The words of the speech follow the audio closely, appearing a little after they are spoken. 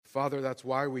Father, that's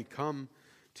why we come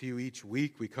to you each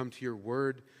week. We come to your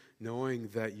word knowing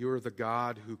that you're the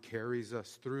God who carries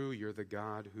us through. You're the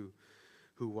God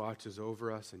who watches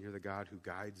over us, and you're the God who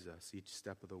guides us each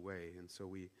step of the way. And so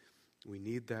we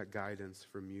need that guidance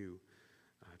from you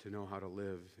to know how to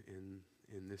live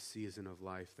in this season of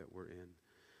life that we're in.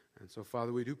 And so,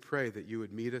 Father, we do pray that you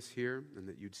would meet us here and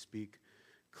that you'd speak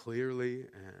clearly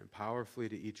and powerfully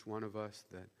to each one of us,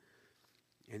 that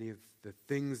any of the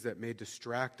things that may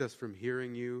distract us from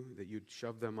hearing you, that you'd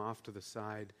shove them off to the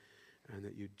side, and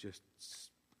that you'd just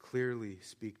clearly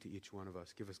speak to each one of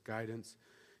us. Give us guidance,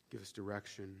 give us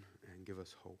direction, and give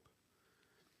us hope.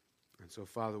 And so,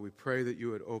 Father, we pray that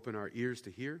you would open our ears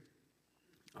to hear,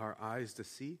 our eyes to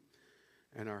see,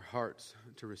 and our hearts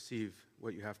to receive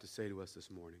what you have to say to us this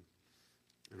morning.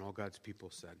 And all God's people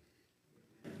said,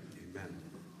 amen.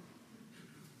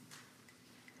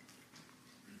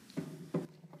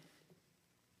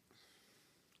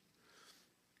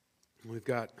 We've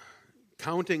got,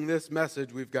 counting this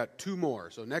message, we've got 2 more.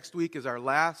 So next week is our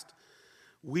last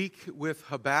week with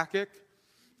Habakkuk,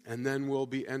 and then we'll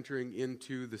be entering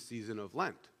into the season of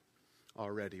Lent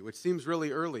already, which seems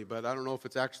really early, but I don't know if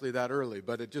it's actually that early.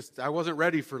 But I wasn't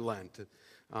ready for Lent,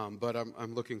 but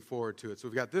I'm looking forward to it. So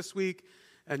we've got this week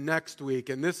and next week,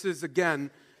 and this is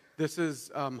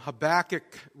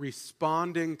Habakkuk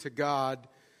responding to God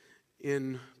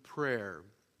in prayer.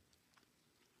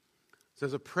 It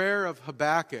says, a prayer of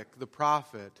Habakkuk the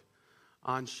prophet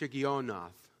on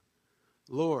Shigionoth.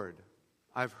 Lord,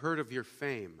 I've heard of your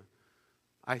fame.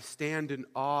 I stand in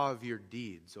awe of your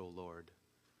deeds, O Lord.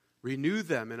 Renew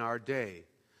them in our day.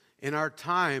 In our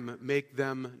time, make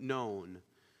them known.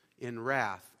 In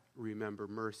wrath, remember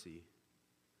mercy.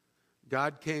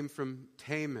 God came from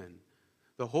Teman,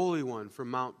 the Holy One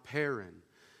from Mount Paran.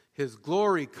 His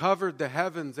glory covered the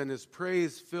heavens, and his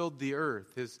praise filled the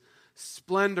earth. His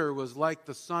splendor was like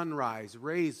the sunrise.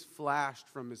 Rays flashed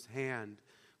from his hand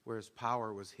where his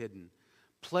power was hidden.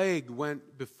 Plague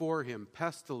went before him.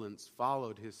 Pestilence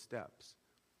followed his steps.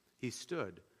 He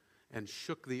stood and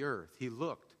shook the earth. He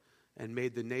looked and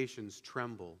made the nations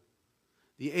tremble.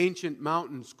 The ancient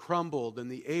mountains crumbled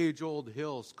and the age-old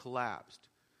hills collapsed.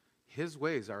 His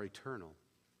ways are eternal.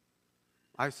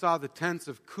 I saw the tents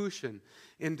of Cushan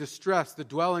in distress, the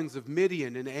dwellings of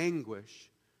Midian in anguish.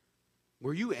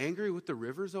 Were you angry with the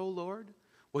rivers, O Lord?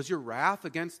 Was your wrath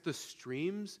against the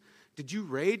streams? Did you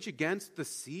rage against the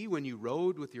sea when you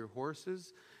rode with your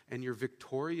horses and your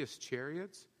victorious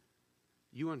chariots?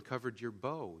 You uncovered your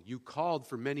bow. You called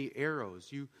for many arrows.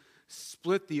 You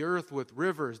split the earth with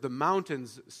rivers. The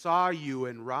mountains saw you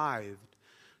and writhed.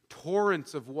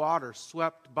 Torrents of water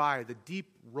swept by. The deep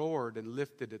roared and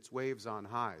lifted its waves on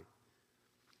high.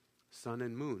 Sun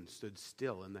and moon stood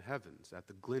still in the heavens at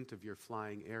the glint of your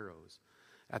flying arrows,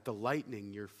 at the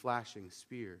lightning your flashing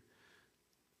spear.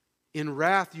 In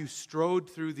wrath you strode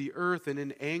through the earth, and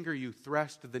in anger you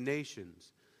threshed the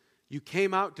nations. You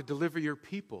came out to deliver your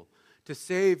people, to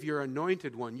save your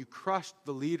anointed one. You crushed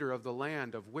the leader of the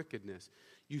land of wickedness.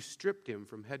 You stripped him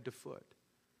from head to foot.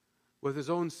 With his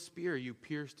own spear you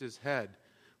pierced his head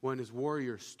when his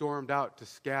warriors stormed out to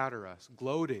scatter us,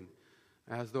 gloating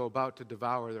as though about to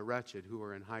devour the wretched who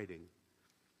were in hiding.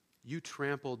 You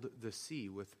trampled the sea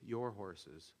with your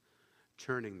horses,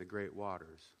 churning the great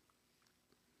waters.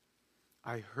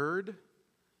 I heard,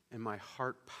 and my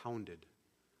heart pounded.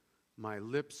 My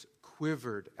lips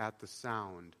quivered at the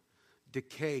sound.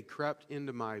 Decay crept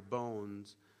into my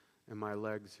bones, and my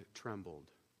legs trembled.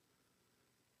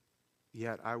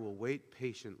 Yet I will wait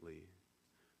patiently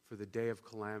for the day of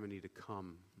calamity to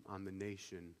come on the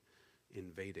nation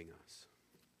invading us.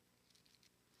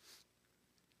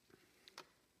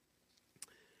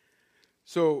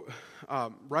 So,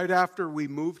 right after we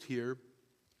moved here,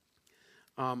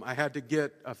 I had to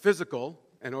get a physical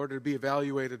in order to be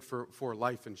evaluated for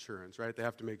life insurance, right? They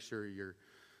have to make sure you're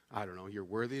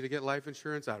worthy to get life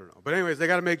insurance. I don't know. But anyways, they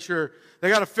got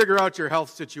to figure out your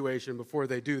health situation before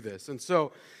they do this. And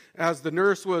so as the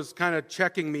nurse was kind of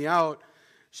checking me out,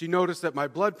 she noticed that my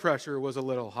blood pressure was a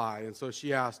little high. And so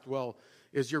she asked, well,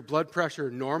 is your blood pressure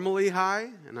normally high?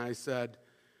 And I said,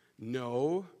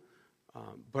 no.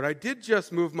 But I did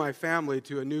just move my family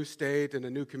to a new state and a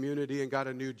new community and got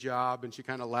a new job. And she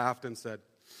kind of laughed and said,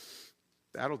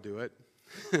 that'll do it.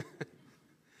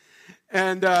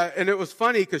 And it was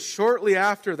funny because shortly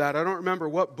after that, I don't remember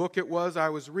what book it was I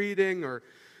was reading,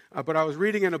 but I was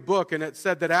reading in a book, and it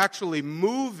said that actually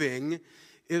moving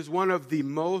is one of the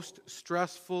most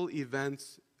stressful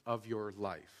events of your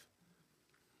life.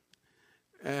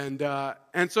 And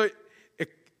so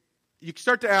you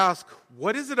start to ask,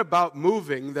 what is it about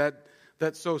moving that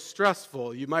that's so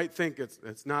stressful? You might think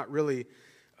it's not really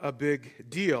a big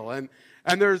deal. And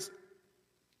there's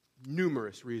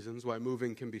numerous reasons why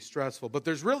moving can be stressful, but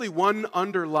there's really one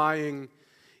underlying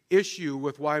issue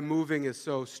with why moving is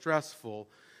so stressful.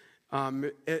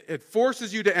 It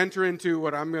forces you to enter into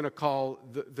what I'm going to call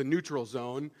the neutral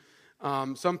zone.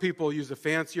 Some people use a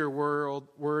fancier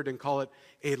word and call it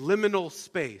a liminal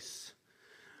space,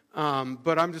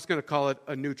 but I'm just going to call it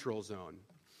a neutral zone.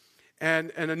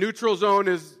 And a neutral zone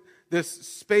is this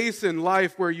space in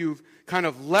life where you've kind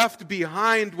of left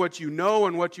behind what you know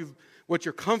and what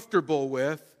you're comfortable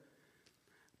with,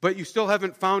 but you still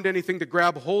haven't found anything to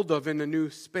grab hold of in a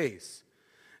new space.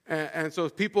 And so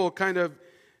people kind of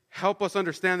help us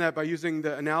understand that by using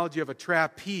the analogy of a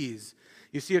trapeze.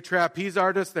 You see a trapeze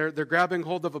artist, they're grabbing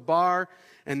hold of a bar,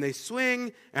 and they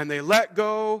swing, and they let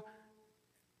go,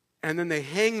 and then they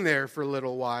hang there for a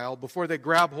little while before they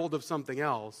grab hold of something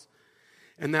else.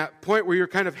 And that point where you're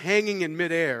kind of hanging in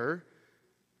midair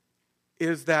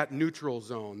is that neutral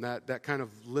zone, that kind of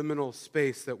liminal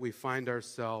space that we find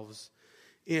ourselves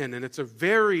in. And it's a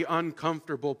very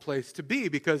uncomfortable place to be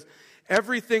because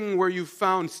everything where you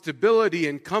found stability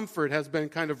and comfort has been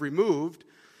kind of removed,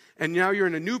 and now you're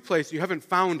in a new place, you haven't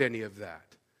found any of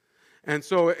that. And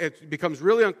so it becomes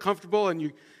really uncomfortable, and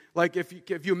you, like if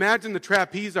you imagine the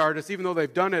trapeze artist, even though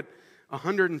they've done it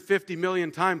 150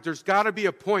 million times, there's got to be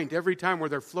a point every time where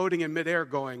they're floating in midair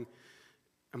going,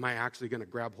 am I actually going to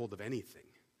grab hold of anything?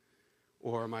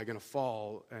 Or am I going to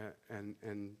fall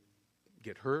and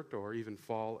get hurt, or even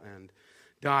fall and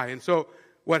die? And so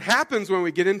what happens when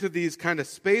we get into these kind of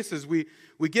spaces, we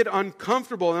get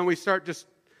uncomfortable, and then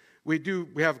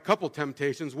we have a couple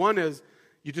temptations. One is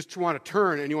you just want to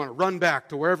turn and you want to run back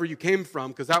to wherever you came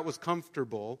from because that was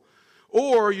comfortable.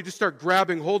 Or you just start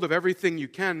grabbing hold of everything you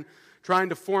can, trying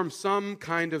to form some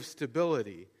kind of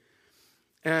stability.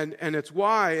 And it's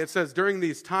why it says during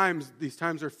these times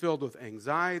are filled with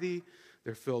anxiety,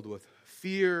 they're filled with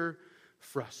fear,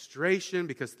 frustration,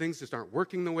 because things just aren't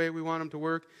working the way we want them to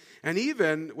work. And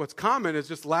even what's common is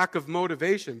just lack of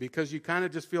motivation, because you kind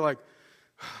of just feel like,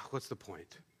 what's the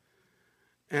point?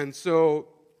 And so,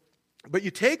 but you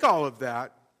take all of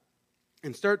that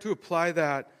and start to apply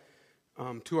that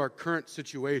to our current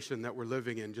situation that we're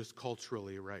living in just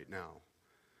culturally right now.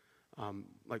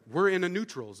 Like we're in a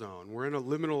neutral zone. We're in a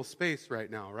liminal space right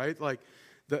now, right? Like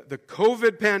the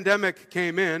COVID pandemic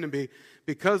came in, and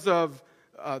because of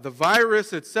the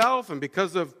virus itself and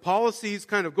because of policies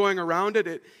kind of going around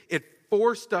it, it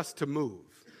forced us to move,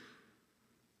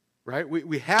 right?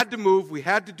 We had to move. We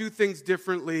had to do things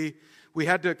differently. We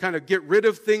had to kind of get rid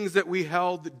of things that we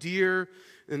held dear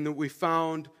and that we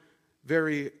found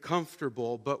very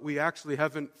comfortable, but we actually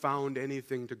haven't found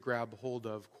anything to grab hold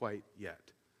of quite yet.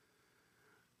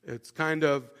 It's kind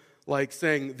of like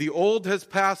saying the old has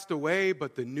passed away,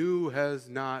 but the new has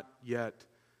not yet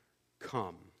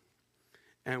come.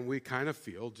 And we kind of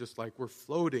feel just like we're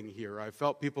floating here. I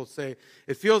felt people say,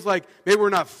 it feels like maybe we're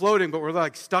not floating, but we're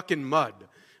like stuck in mud.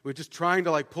 We're just trying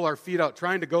to like pull our feet out,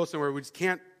 trying to go somewhere. We just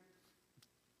can't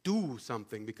do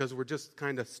something because we're just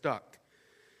kind of stuck.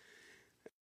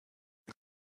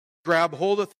 Grab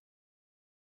hold of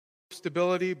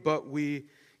stability, but we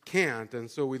can't. And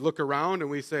so we look around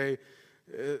and we say,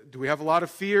 do we have a lot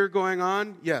of fear going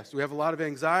on? Yes. Do we have a lot of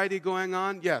anxiety going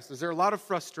on? Yes. Is there a lot of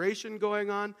frustration going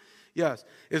on? Yes.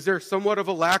 Is there somewhat of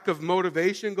a lack of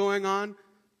motivation going on?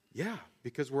 Yeah,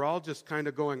 because we're all just kind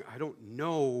of going, I don't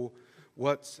know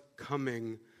what's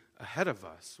coming ahead of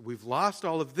us. We've lost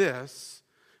all of this.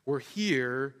 We're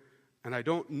here, and I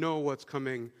don't know what's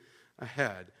coming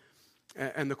ahead.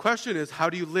 And the question is, how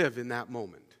do you live in that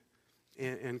moment?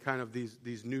 In kind of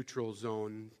these neutral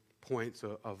zone points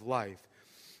of life.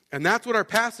 And that's what our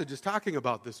passage is talking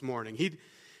about this morning.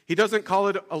 He doesn't call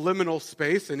it a liminal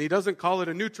space, and he doesn't call it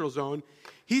a neutral zone.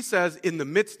 He says, in the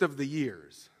midst of the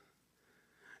years.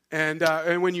 And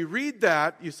when you read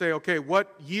that, you say, okay,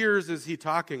 what years is he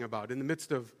talking about? In the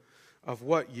midst of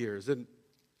what years? And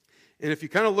if you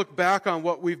kind of look back on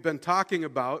what we've been talking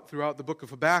about throughout the book of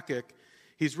Habakkuk,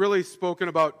 he's really spoken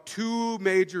about two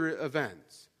major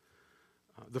events.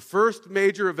 The first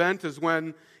major event is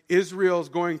when Israel is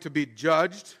going to be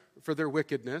judged for their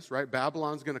wickedness, right?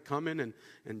 Babylon's going to come in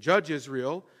and judge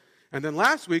Israel. And then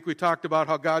last week we talked about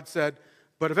how God said,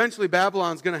 but eventually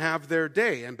Babylon's going to have their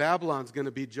day, and Babylon's going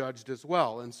to be judged as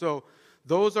well. And so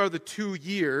those are the 2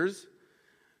 years.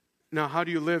 Now, how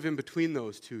do you live in between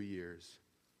those 2 years?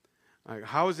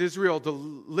 How is Israel to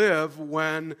live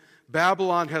when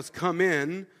Babylon has come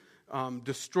in,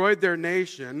 destroyed their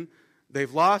nation,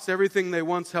 they've lost everything they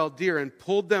once held dear, and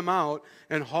pulled them out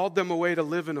and hauled them away to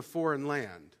live in a foreign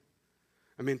land?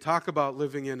 I mean, talk about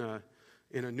living in a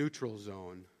neutral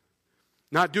zone.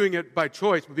 Not doing it by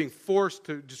choice, but being forced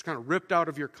to just kind of ripped out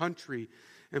of your country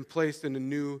and placed in a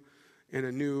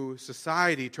new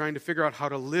society, trying to figure out how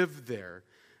to live there.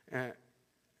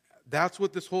 That's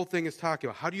what this whole thing is talking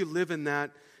about. How do you live in that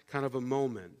kind of a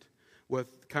moment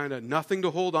with kind of nothing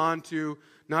to hold on to,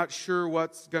 not sure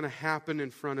what's going to happen in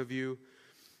front of you?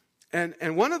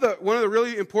 And one of the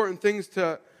really important things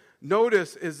to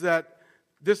notice is that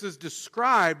this is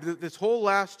described, that this whole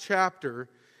last chapter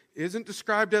isn't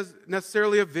described as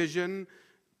necessarily a vision,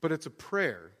 but it's a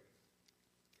prayer.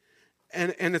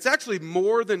 And it's actually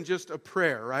more than just a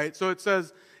prayer, right? So it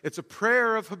says it's a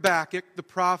prayer of Habakkuk, the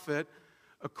prophet,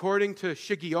 according to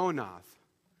Shigionoth,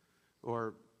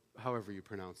 or however you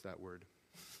pronounce that word.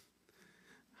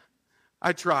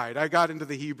 I tried. I got into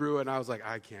the Hebrew, and I was like,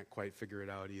 I can't quite figure it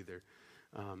out either.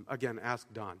 Again, ask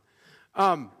Don.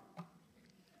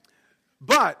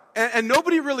 But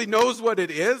nobody really knows what it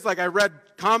is. Like, I read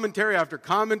commentary after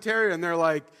commentary, and they're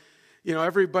like,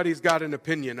 everybody's got an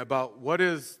opinion about what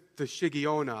is the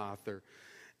Shigionoth.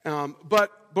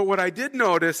 But what I did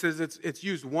notice is it's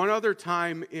used one other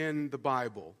time in the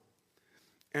Bible.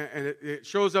 And it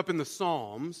shows up in the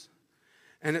Psalms.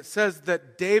 And it says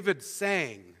that David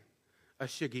sang a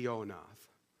Shigionoth.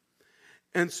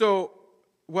 And so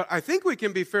what I think we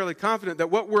can be fairly confident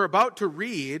that what we're about to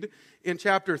read in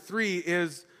chapter 3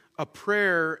 is a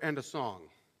prayer and a song.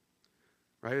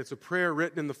 Right? It's a prayer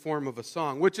written in the form of a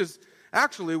song, which is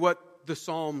actually what the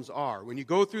Psalms are. When you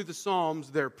go through the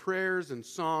Psalms, they're prayers and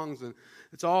songs, and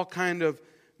it's all kind of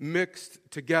mixed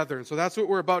together. And so that's what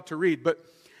we're about to read. But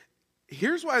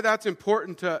here's why that's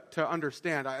important to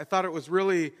understand. I thought it was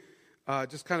really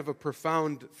just kind of a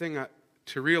profound thing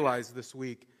to realize this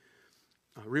week.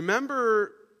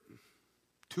 Remember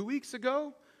 2 weeks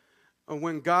ago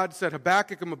when God said,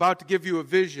 Habakkuk, I'm about to give you a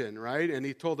vision, right? And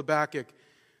he told Habakkuk,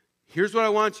 here's what I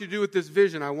want you to do with this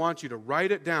vision. I want you to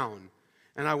write it down,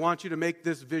 and I want you to make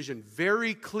this vision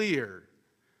very clear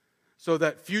so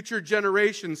that future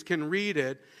generations can read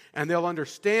it and they'll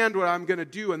understand what I'm going to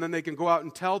do, and then they can go out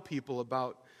and tell people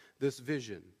about this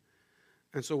vision.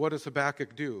 And so what does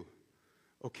Habakkuk do?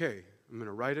 Okay, I'm going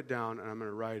to write it down, and I'm going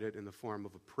to write it in the form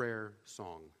of a prayer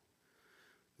song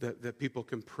that people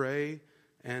can pray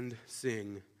and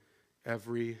sing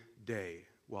every day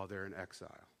while they're in exile.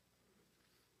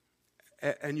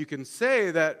 And you can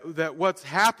say that what's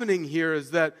happening here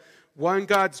is that when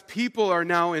God's people are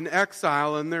now in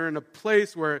exile and they're in a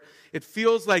place where it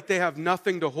feels like they have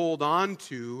nothing to hold on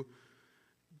to,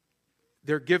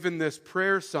 they're given this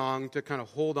prayer song to kind of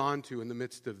hold on to in the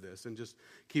midst of this and just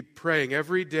keep praying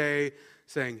every day,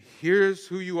 saying, here's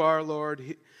who you are,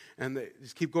 Lord. And they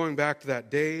just keep going back to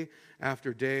that day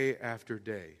after day after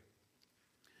day.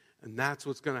 And that's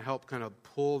what's going to help kind of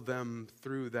pull them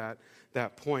through that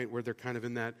point where they're kind of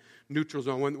in that neutral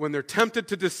zone. When they're tempted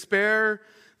to despair,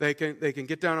 they can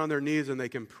get down on their knees and they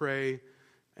can pray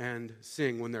and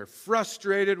sing. When they're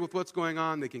frustrated with what's going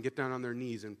on, they can get down on their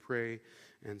knees and pray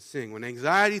and sing. When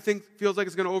anxiety feels like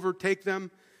it's going to overtake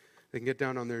them, they can get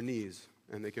down on their knees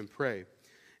and they can pray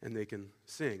and they can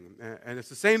sing. And it's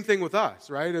the same thing with us,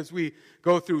 right? As we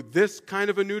go through this kind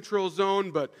of a neutral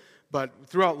zone, but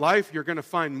throughout life, you're going to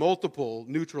find multiple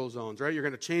neutral zones, right? You're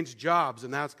going to change jobs,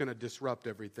 and that's going to disrupt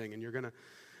everything. And you're going to,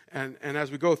 and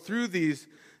as we go through these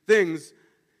things,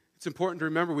 it's important to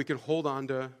remember we can hold on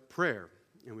to prayer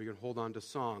and we can hold on to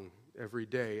song every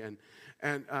day.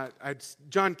 And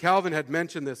John Calvin had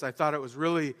mentioned this. I thought it was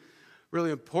really, really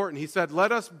important. He said,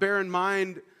 "Let us bear in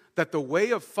mind that the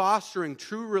way of fostering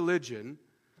true religion."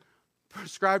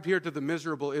 Prescribed here to the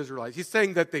miserable Israelites. He's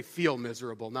saying that they feel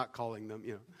miserable, not calling them,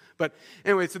 But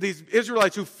anyway, so these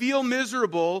Israelites who feel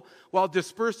miserable while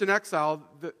dispersed in exile,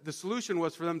 the solution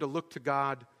was for them to look to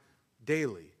God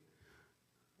daily,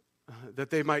 that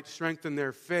they might strengthen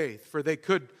their faith. For they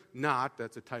could not,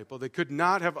 that's a typo, they could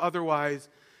not have otherwise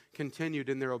continued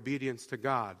in their obedience to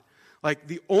God. Like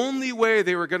the only way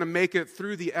they were going to make it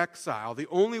through the exile, the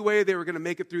only way they were going to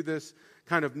make it through this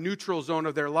kind of neutral zone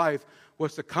of their life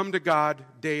was to come to God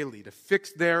daily, to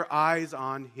fix their eyes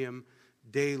on Him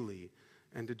daily,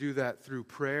 and to do that through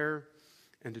prayer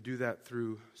and to do that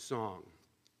through song.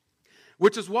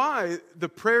 Which is why the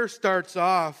prayer starts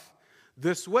off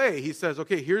this way. He says,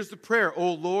 okay, here's the prayer.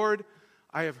 O Lord,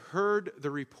 I have heard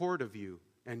the report of you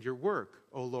and your work.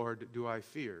 O Lord, do I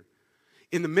fear.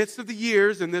 In the midst of the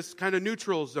years, in this kind of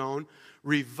neutral zone,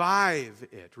 revive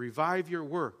it. Revive your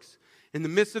works. In the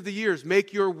midst of the years,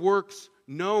 make your works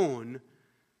known,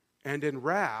 and in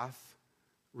wrath,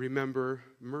 remember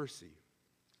mercy.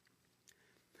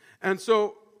 And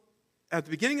so, at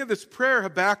the beginning of this prayer,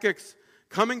 Habakkuk's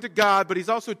coming to God, but he's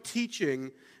also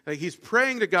teaching, like he's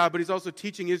praying to God, but he's also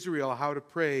teaching Israel how to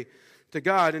pray to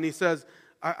God. And he says,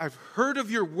 I've heard of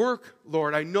your work,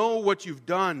 Lord. I know what you've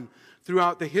done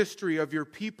throughout the history of your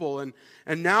people. And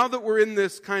now that we're in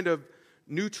this kind of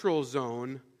neutral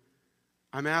zone,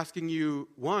 I'm asking you,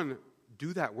 one,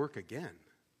 do that work again.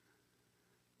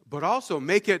 But also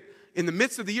make it, in the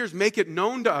midst of the years, make it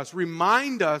known to us.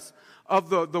 Remind us of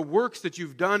the works that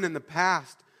you've done in the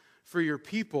past for your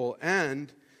people.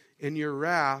 And in your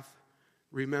wrath,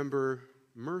 remember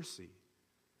mercy.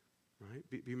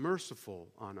 Right? Be merciful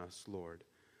on us, Lord.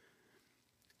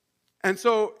 And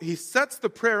so he sets the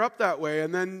prayer up that way,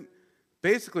 and then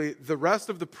basically the rest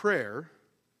of the prayer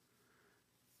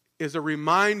is a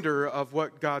reminder of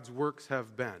what God's works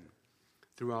have been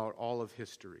throughout all of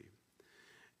history.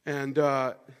 And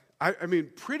I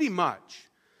mean, pretty much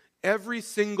every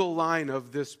single line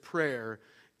of this prayer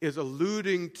is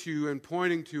alluding to and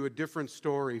pointing to a different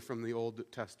story from the Old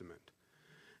Testament.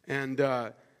 And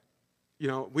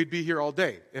we'd be here all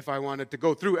day if I wanted to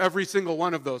go through every single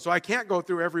one of those. So I can't go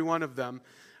through every one of them.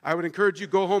 I would encourage you,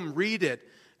 go home, read it,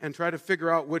 and try to figure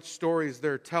out which stories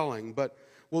they're telling. But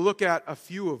we'll look at a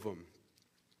few of them.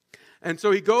 And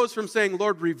so he goes from saying,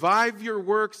 Lord, revive your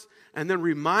works, and then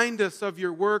remind us of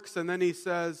your works. And then he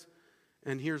says,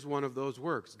 and here's one of those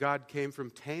works. God came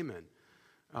from Teman,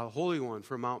 a holy one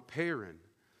from Mount Paran.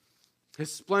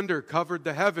 His splendor covered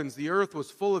the heavens. The earth was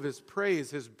full of his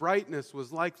praise. His brightness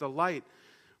was like the light.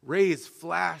 Rays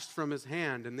flashed from his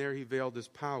hand, and there he veiled his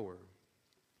power.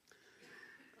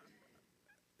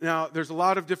 Now, there's a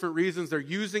lot of different reasons. They're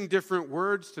using different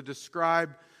words to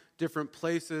describe different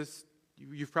places.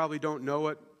 You probably don't know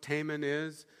what Teman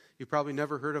is. You've probably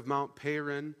never heard of Mount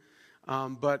Paran.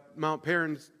 But Mount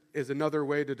Paran is another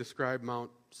way to describe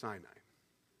Mount Sinai.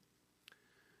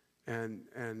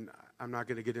 And I'm not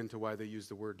going to get into why they use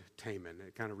the word Teman.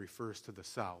 It kind of refers to the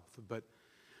south.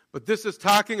 But this is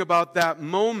talking about that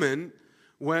moment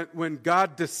when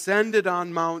God descended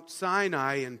on Mount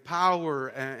Sinai in power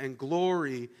and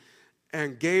glory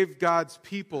and gave God's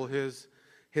people his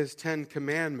 10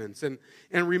 commandments. And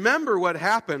remember what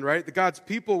happened, right? The God's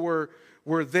people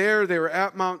were there. They were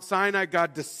at Mount Sinai.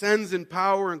 God descends in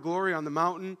power and glory on the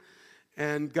mountain.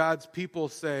 And God's people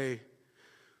say,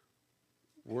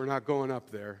 we're not going up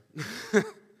there.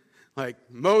 Like,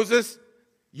 Moses,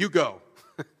 you go.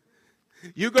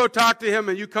 You go talk to him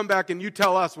and you come back and you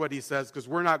tell us what he says, because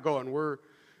we're not going. We're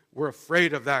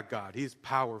afraid of that God. He's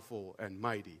powerful and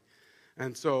mighty.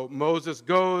 And so Moses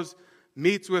goes,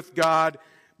 meets with God.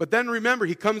 But then remember,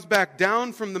 he comes back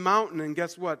down from the mountain, and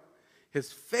guess what?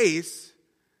 His face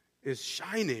is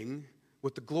shining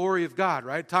with the glory of God,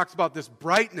 right? It talks about this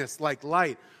brightness like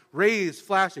light, rays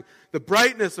flashing. The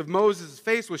brightness of Moses'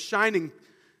 face was shining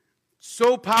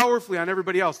so powerfully on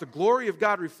everybody else. The glory of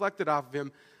God reflected off of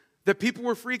him that people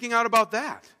were freaking out about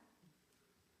that.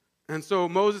 And so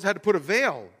Moses had to put a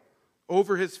veil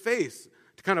over his face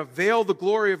to kind of veil the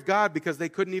glory of God, because they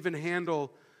couldn't even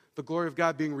handle the glory of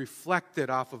God being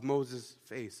reflected off of Moses'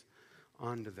 face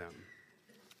onto them.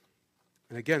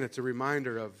 And again, it's a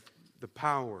reminder of the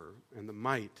power and the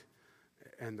might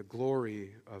and the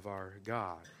glory of our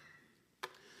God.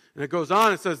 And it goes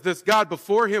on, it says, this God,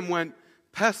 before him went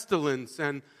pestilence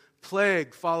and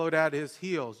plague followed at his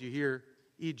heels. You hear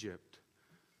Egypt.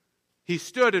 He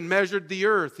stood and measured the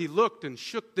earth. He looked and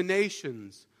shook the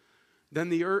nations. Then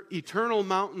the eternal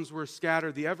mountains were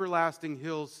scattered. The everlasting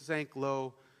hills sank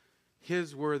low.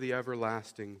 His were the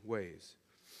everlasting ways.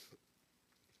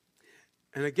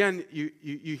 And again,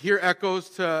 you hear echoes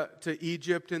to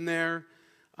Egypt in there.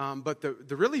 But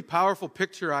the really powerful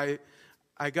picture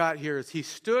I got here is he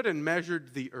stood and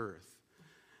measured the earth.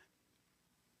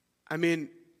 I mean,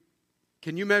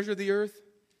 can you measure the earth?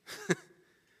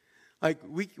 Like,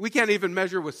 we can't even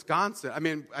measure Wisconsin. I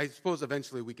mean, I suppose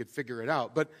eventually we could figure it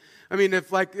out. But, I mean,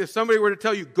 if somebody were to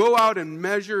tell you, go out and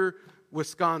measure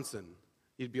Wisconsin,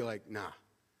 you'd be like, nah.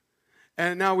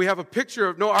 And now we have a picture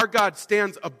of, no, our God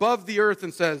stands above the earth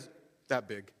and says, that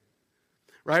big.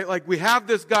 Right? Like, we have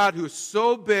this God who is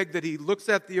so big that he looks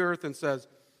at the earth and says,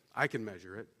 I can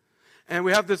measure it. And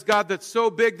we have this God that's so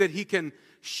big that he can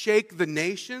shake the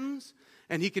nations,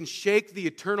 and he can shake the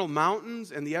eternal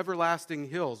mountains and the everlasting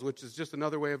hills, which is just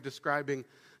another way of describing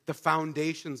the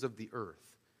foundations of the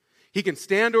earth. He can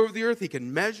stand over the earth, he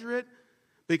can measure it,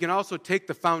 but he can also take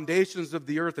the foundations of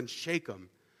the earth and shake them,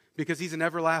 because he's an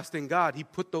everlasting God. He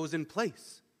put those in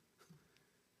place.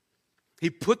 He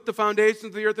put the foundations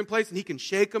of the earth in place, and he can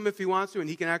shake them if he wants to, and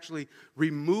he can actually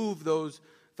remove those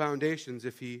foundations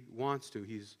if he wants to.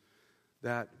 He's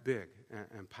that big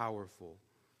and powerful.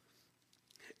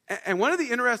 And one of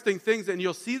the interesting things, and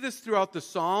you'll see this throughout the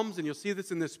Psalms, and you'll see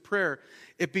this in this prayer,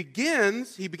 he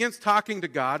begins talking to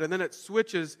God, and then it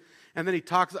switches, and then he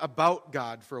talks about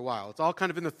God for a while. It's all kind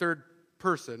of in the third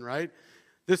person, right?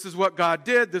 This is what God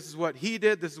did, this is what he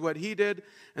did, this is what he did.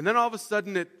 And then all of a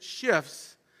sudden it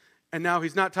shifts, and now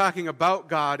he's not talking about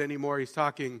God anymore, he's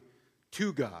talking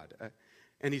to God.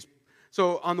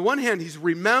 So on the one hand, he's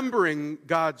remembering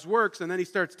God's works, and then he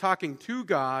starts talking to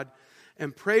God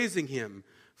and praising him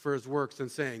for his works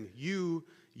and saying, you.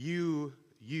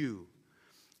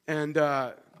 And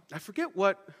I forget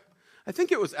I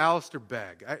think it was Alistair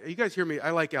Begg. You guys hear me?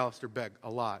 I like Alistair Begg a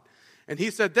lot. And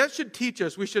he said that should teach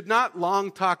us we should not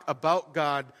long talk about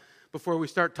God before we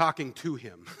start talking to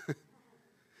him.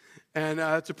 And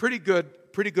it's a pretty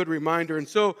good reminder. And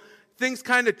so things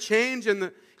kind of change,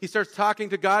 and he starts talking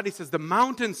to God. He says, the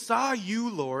mountains saw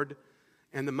you, Lord,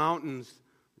 and the mountains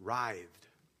writhed.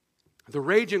 The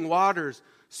raging waters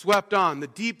swept on. The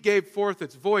deep gave forth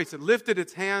its voice. It lifted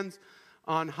its hands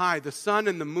on high. The sun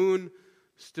and the moon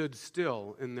stood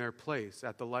still in their place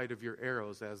at the light of your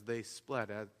arrows as they split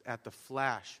at the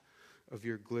flash of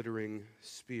your glittering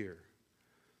spear.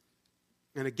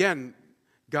 And again,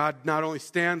 God not only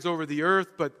stands over the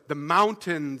earth, but the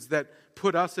mountains that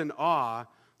put us in awe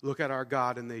look at our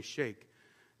God and they shake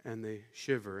and they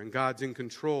shiver. And God's in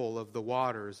control of the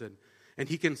waters, and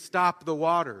he can stop the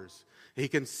waters. He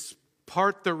can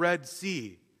part the Red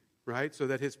Sea, right, so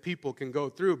that his people can go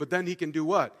through. But then he can do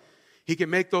what? He can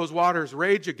make those waters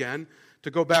rage again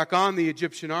to go back on the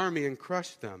Egyptian army and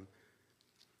crush them.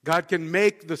 God can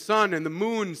make the sun and the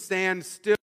moon stand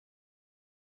still,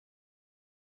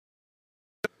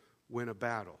 win a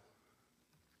battle.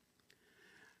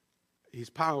 He's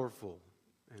powerful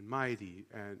and mighty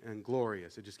and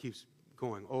glorious. It just keeps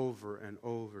going over and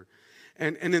over.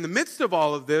 And in the midst of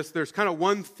all of this, there's kind of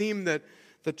one theme that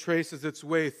traces its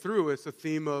way through. It's a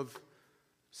theme of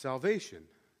salvation.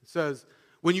 It says,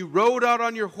 when you rode out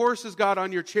on your horses, God,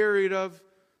 on your chariot of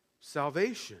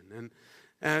salvation.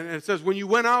 And it says, when you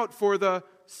went out for the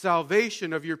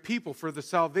salvation of your people, for the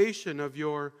salvation of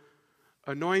your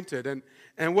anointed.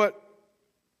 And what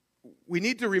we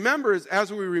need to remember is,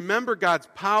 as we remember God's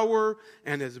power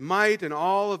and his might and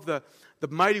all of the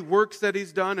mighty works that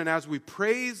he's done, and as we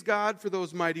praise God for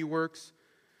those mighty works,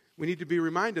 we need to be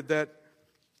reminded that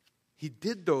he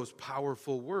did those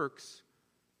powerful works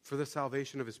for the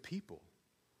salvation of his people.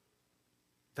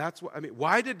 That's what,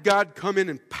 why did God come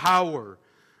in power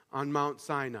on Mount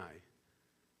Sinai?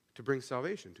 To bring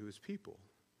salvation to his people.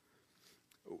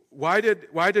 Why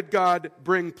did God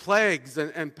bring plagues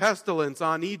and pestilence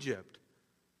on Egypt?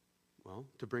 Well,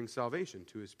 to bring salvation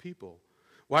to his people.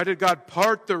 Why did God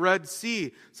part the Red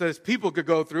Sea so his people could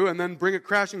go through and then bring it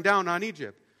crashing down on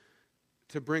Egypt?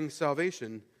 To bring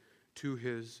salvation to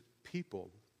his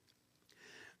people.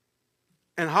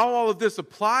 And how all of this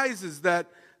applies is that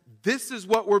this is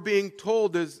what we're being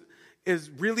told is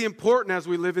really important as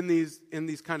we live in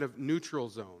these kind of neutral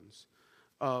zones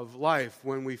of life.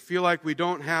 When we feel like we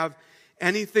don't have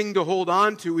anything to hold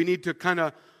on to, we need to kind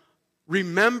of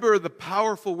remember the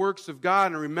powerful works of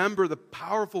God and remember the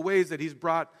powerful ways that he's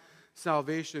brought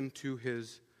salvation to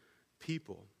his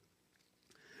people.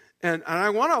 And I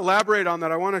want to elaborate on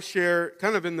that. I want to share,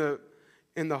 kind of in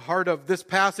the heart of this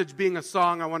passage being a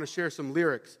song, I want to share some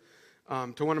lyrics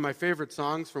to one of my favorite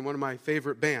songs from one of my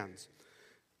favorite bands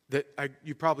that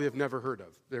you probably have never heard of.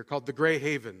 They're called the Grey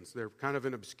Havens. They're kind of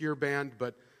an obscure band,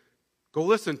 but go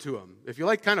listen to them. If you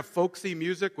like kind of folksy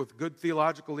music with good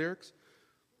theological lyrics,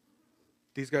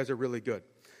 these guys are really good.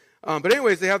 But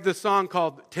anyways, they have this song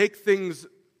called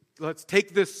Let's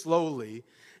Take This Slowly,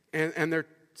 and they're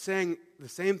saying the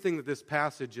same thing that this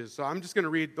passage is. So I'm just going to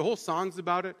read, the whole song's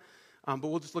about it, but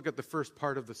we'll just look at the first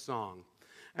part of the song.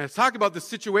 And it's talking about the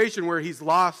situation where he's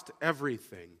lost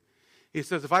everything. He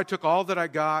says, if I took all that I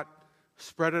got,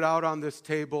 spread it out on this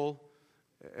table,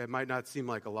 it might not seem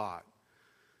like a lot.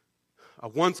 A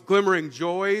once glimmering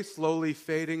joy slowly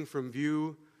fading from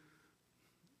view.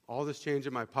 All this change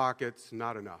in my pockets,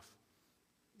 not enough.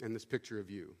 And this picture of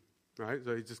you, right?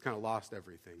 So he just kind of lost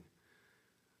everything.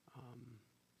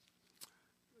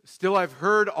 Still, I've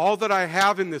heard all that I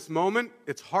have in this moment.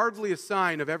 It's hardly a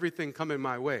sign of everything coming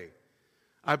my way.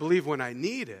 I believe when I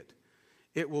need it,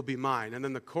 it will be mine. And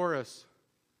then the chorus,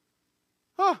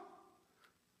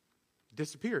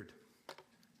 disappeared.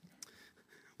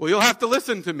 Well, you'll have to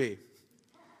listen to me.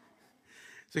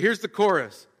 So here's the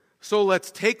chorus. So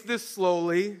let's take this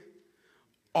slowly.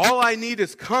 All I need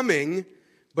is coming,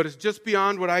 but it's just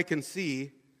beyond what I can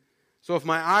see. So if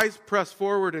my eyes press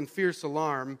forward in fierce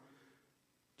alarm,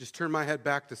 just turn my head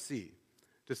back to see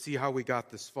how we got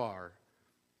this far,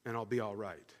 and I'll be all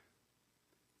right.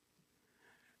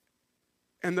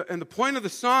 And the point of the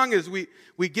song is we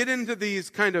get into these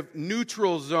kind of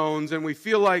neutral zones and we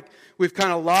feel like we've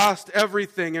kind of lost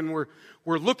everything, and we're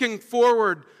looking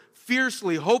forward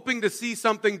fiercely, hoping to see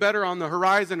something better on the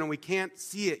horizon, and we can't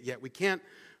see it yet. We can't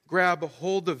grab a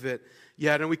hold of it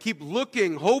yet. And we keep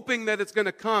looking, hoping that it's going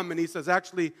to come. And he says,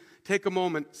 actually, take a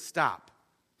moment, stop.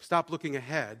 Stop looking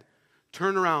ahead.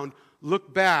 Turn around,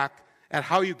 look back at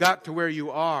how you got to where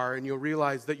you are, and you'll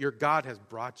realize that your God has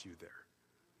brought you there.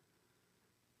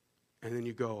 And then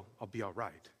you go, I'll be all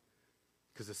right.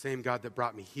 Because the same God that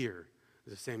brought me here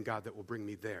is the same God that will bring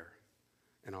me there.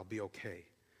 And I'll be okay.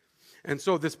 And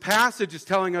so this passage is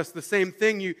telling us the same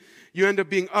thing. You end up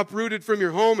being uprooted from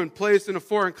your home and placed in a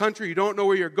foreign country. You don't know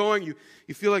where you're going.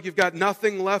 You feel like you've got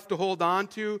nothing left to hold on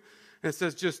to. And it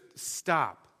says just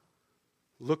stop.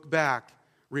 Look back.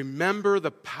 Remember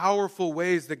the powerful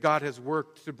ways that God has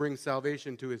worked to bring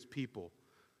salvation to his people.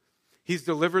 He's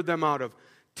delivered them out of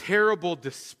terrible,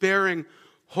 despairing,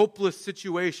 hopeless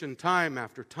situation time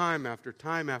after time after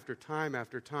time after time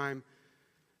after time.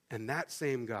 And that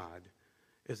same God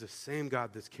is the same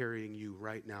God that's carrying you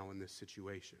right now in this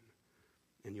situation.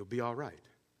 And you'll be all right.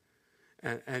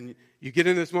 And you get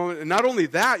in this moment, and not only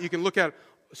that, you can look at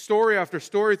story after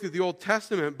story through the Old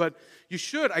Testament, but you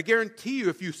should, I guarantee you,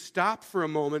 if you stop for a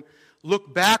moment,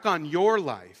 look back on your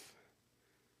life,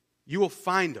 you will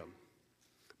find them.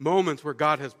 Moments where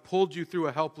God has pulled you through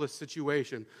a helpless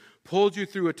situation, pulled you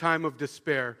through a time of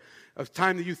despair, a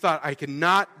time that you thought, I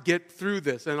cannot get through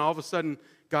this, and all of a sudden,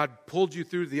 God pulled you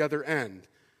through the other end.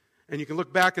 And you can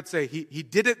look back and say, He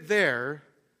did it there,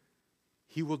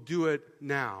 He will do it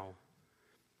now.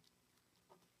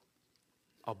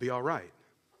 I'll be all right.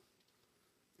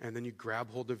 And then you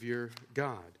grab hold of your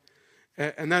God.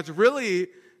 And that's really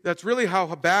how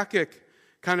Habakkuk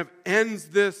kind of ends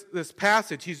this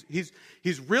passage.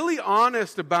 He's really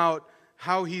honest about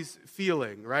how he's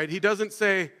feeling, right? He doesn't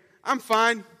say, I'm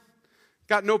fine,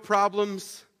 got no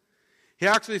problems. He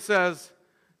actually says,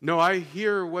 no, I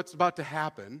hear what's about to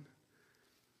happen.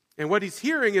 And what he's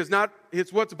hearing is not,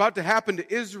 it's what's about to happen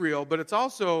to Israel, but it's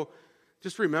also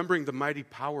just remembering the mighty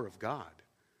power of God,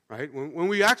 right? When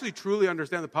we actually truly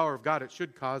understand the power of God, it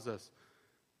should cause us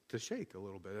to shake a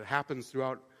little bit. It happens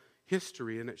throughout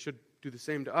history, and it should do the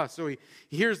same to us. So he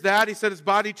hears that. He said his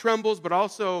body trembles, but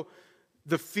also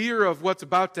the fear of what's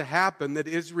about to happen, that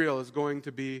Israel is going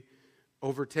to be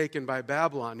overtaken by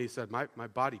Babylon. He said, my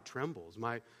body trembles.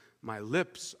 My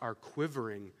lips are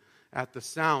quivering at the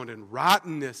sound, and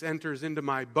rottenness enters into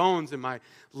my bones, and my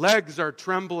legs are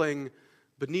trembling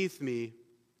beneath me.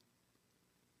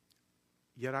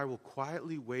 Yet I will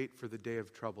quietly wait for the day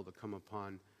of trouble to come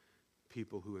upon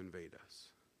people who invade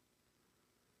us.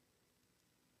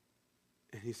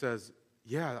 And he says,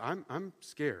 yeah, I'm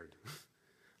scared.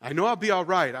 I know I'll be all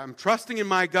right. I'm trusting in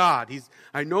my God.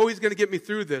 I know He's going to get me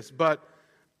through this, but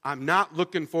I'm not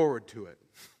looking forward to it.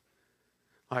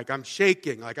 Like I'm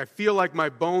shaking. Like I feel like my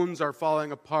bones are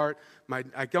falling apart.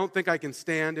 I don't think I can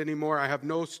stand anymore. I have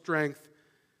no strength.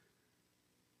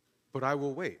 But I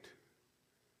will wait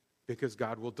because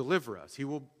God will deliver us.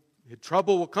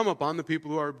 Trouble will come upon the people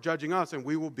who are judging us, and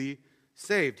we will be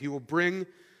saved. He will bring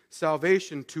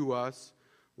salvation to us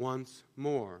once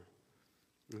more.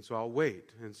 And so I'll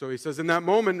wait. And so he says in that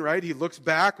moment, right, he looks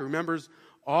back, remembers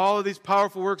all of these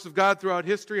powerful works of God throughout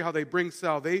history, how they bring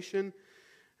salvation.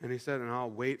 And he said, and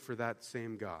I'll wait for that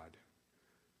same God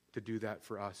to do that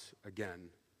for us again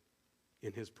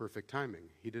in His perfect timing.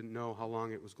 He didn't know how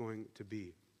long it was going to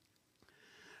be.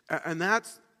 And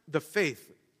that's the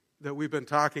faith that we've been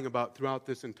talking about throughout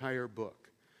this entire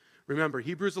book. Remember,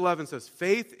 Hebrews 11 says,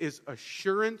 faith is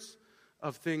assurance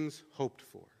of things hoped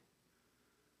for.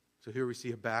 So here we see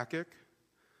Habakkuk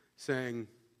saying,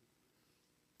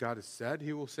 God has said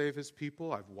He will save His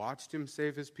people. I've watched Him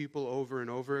save His people over and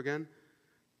over again.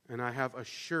 And I have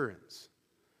assurance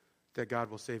that God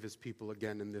will save His people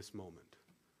again in this moment.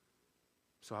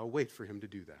 So I'll wait for Him to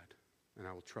do that, and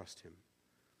I will trust Him.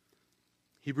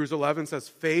 Hebrews 11 says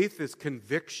faith is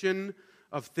conviction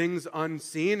of things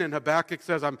unseen, and Habakkuk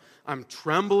says I'm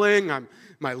trembling,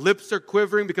 my lips are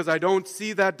quivering because I don't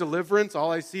see that deliverance.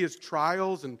 All I see is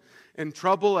trials and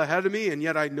trouble ahead of me, and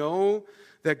yet I know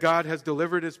that God has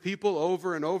delivered His people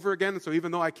over and over again. And so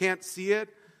even though I can't see it,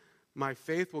 my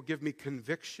faith will give me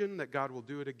conviction that God will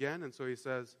do it again. And so he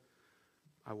says,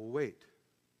 I will wait.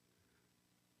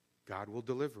 God will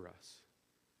deliver us.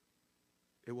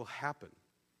 It will happen.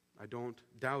 I don't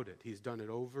doubt it. He's done it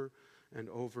over and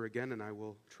over again, and I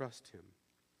will trust Him.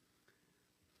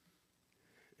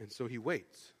 And so he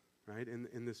waits, right,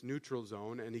 in this neutral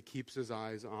zone, and he keeps his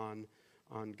eyes on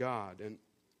God.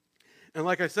 And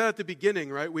like I said at the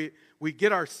beginning, right, we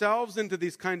get ourselves into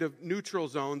these kind of neutral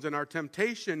zones, and our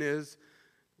temptation is,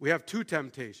 we have two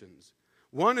temptations.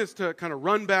 One is to kind of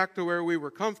run back to where we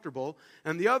were comfortable,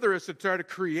 and the other is to try to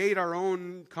create our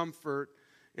own comfort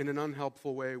in an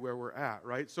unhelpful way where we're at,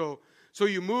 right? So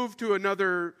you move to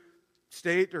another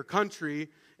state or country,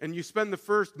 and you spend the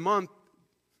first month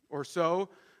or so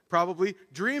probably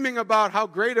dreaming about how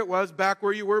great it was back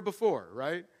where you were before,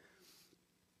 right?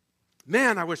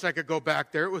 Man, I wish I could go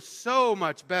back there. It was so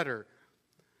much better.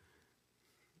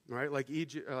 Right? Like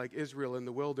Egypt, like Israel in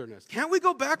the wilderness. Can't we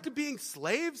go back to being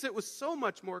slaves? It was so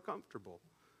much more comfortable.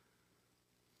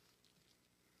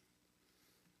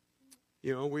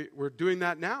 You know, we're doing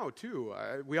that now too.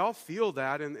 We all feel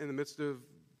that in the midst of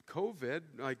COVID.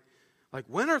 Like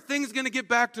when are things going to get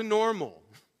back to normal?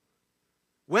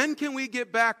 When can we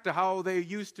get back to how they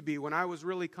used to be when I was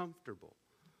really comfortable?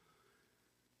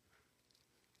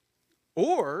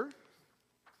 Or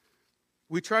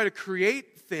we try to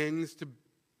create things to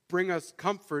bring us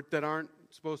comfort that aren't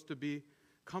supposed to be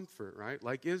comfort, right?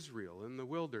 Like Israel in the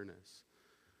wilderness.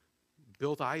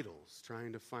 Built idols,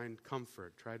 trying to find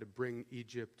comfort, try to bring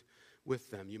Egypt with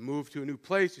them. You move to a new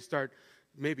place, you start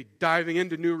maybe diving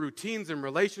into new routines and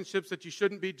relationships that you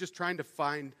shouldn't be, just trying to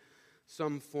find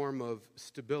some form of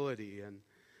stability.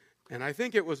 And I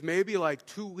think it was maybe like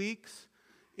 2 weeks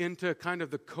into kind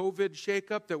of the COVID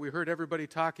shakeup that we heard everybody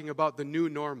talking about the new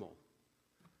normal.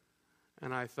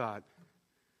 And I thought,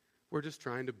 we're just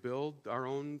trying to build our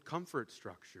own comfort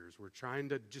structures. We're trying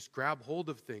to just grab hold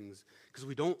of things because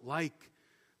we don't like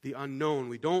the unknown.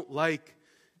 We don't like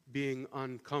being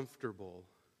uncomfortable.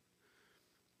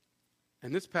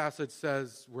 And this passage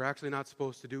says we're actually not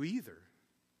supposed to do either.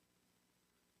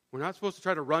 We're not supposed to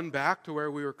try to run back to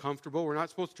where we were comfortable. We're not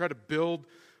supposed to try to build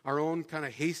our own kind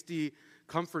of hasty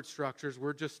comfort structures.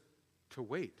 We're just to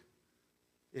wait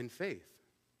in faith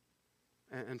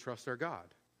and trust our God.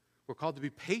 We're called to be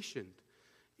patient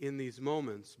in these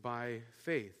moments by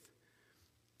faith.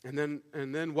 And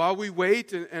then while we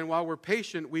wait and while we're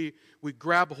patient, we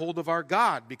grab hold of our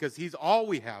God, because He's all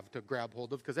we have to grab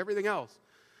hold of, because everything else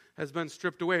has been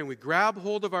stripped away. And we grab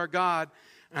hold of our God,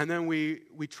 and then we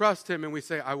trust Him, and we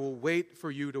say, I will wait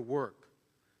for you to work.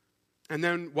 And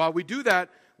then while we do that,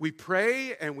 we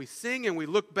pray and we sing and we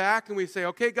look back and we say,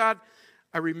 okay, God,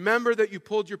 I remember that you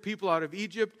pulled your people out of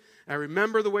Egypt. I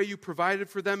remember the way you provided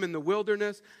for them in the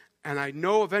wilderness, and I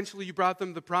know eventually you brought them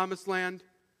to the promised land.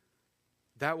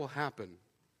 That will happen.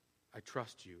 I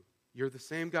trust you. You're the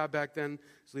same God back then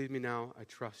as lead me now. I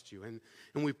trust you. And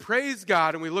we praise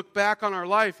God, and we look back on our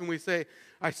life and we say,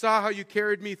 I saw how you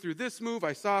carried me through this move.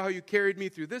 I saw how you carried me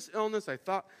through this illness.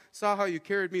 Saw how you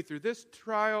carried me through this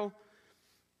trial.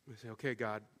 We say, okay,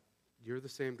 God, you're the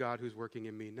same God who's working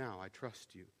in me now. I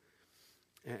trust you.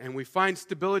 And we find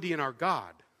stability in our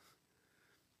God,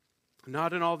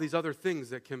 not in all these other things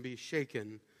that can be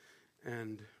shaken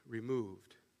and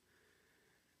removed.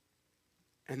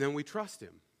 And then we trust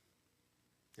Him,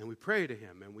 and we pray to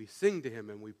Him, and we sing to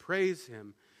Him, and we praise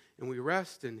Him, and we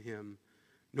rest in Him,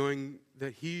 knowing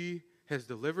that He has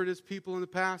delivered His people in the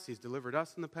past, He's delivered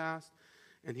us in the past,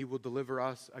 and He will deliver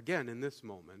us again in this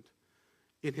moment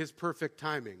in His perfect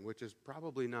timing, which is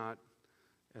probably not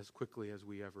as quickly as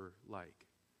we ever like.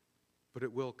 But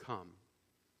it will come,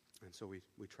 and so we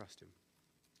trust Him.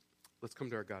 Let's come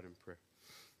to our God in prayer.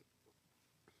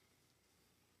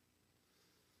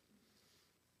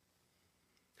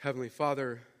 Heavenly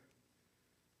Father,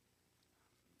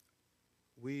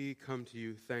 we come to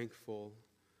you thankful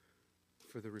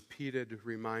for the repeated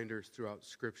reminders throughout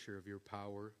Scripture of your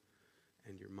power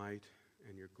and your might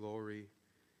and your glory,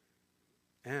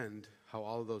 and how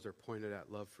all of those are pointed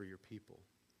at love for your people.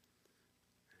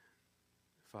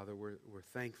 Father, we're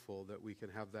thankful that we can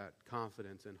have that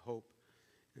confidence and hope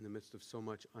in the midst of so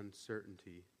much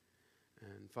uncertainty.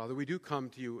 And Father, we do come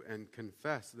to you and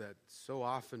confess that so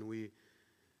often we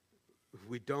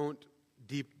don't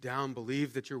deep down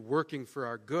believe that you're working for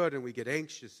our good, and we get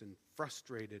anxious and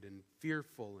frustrated and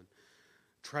fearful and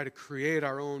try to create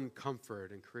our own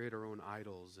comfort and create our own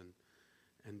idols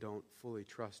and don't fully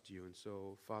trust you. And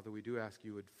so, Father, we do ask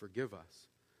you would forgive us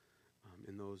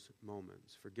in those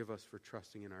moments. Forgive us for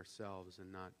trusting in ourselves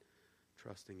and not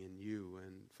trusting in you.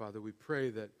 And Father, we pray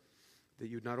that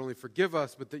you'd not only forgive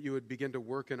us, but that you would begin to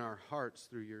work in our hearts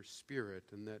through your Spirit,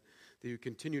 and that you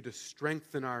continue to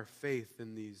strengthen our faith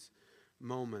in these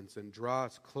moments and draw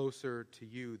us closer to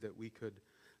you, that we could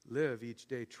live each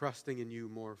day trusting in you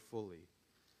more fully,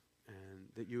 and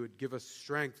that you would give us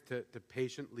strength to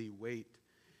patiently wait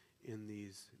in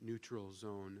these neutral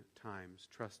zone times,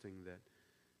 trusting that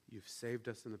you've saved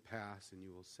us in the past and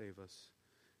you will save us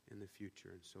in the future.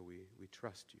 And so we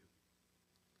trust you.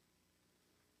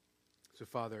 So,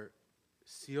 Father,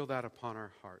 seal that upon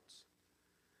our hearts.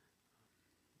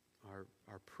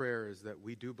 Our prayer is that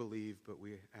we do believe, but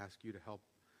we ask you to help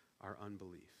our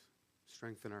unbelief.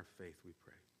 Strengthen our faith, we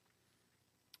pray.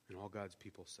 And all God's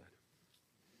people said,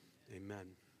 amen.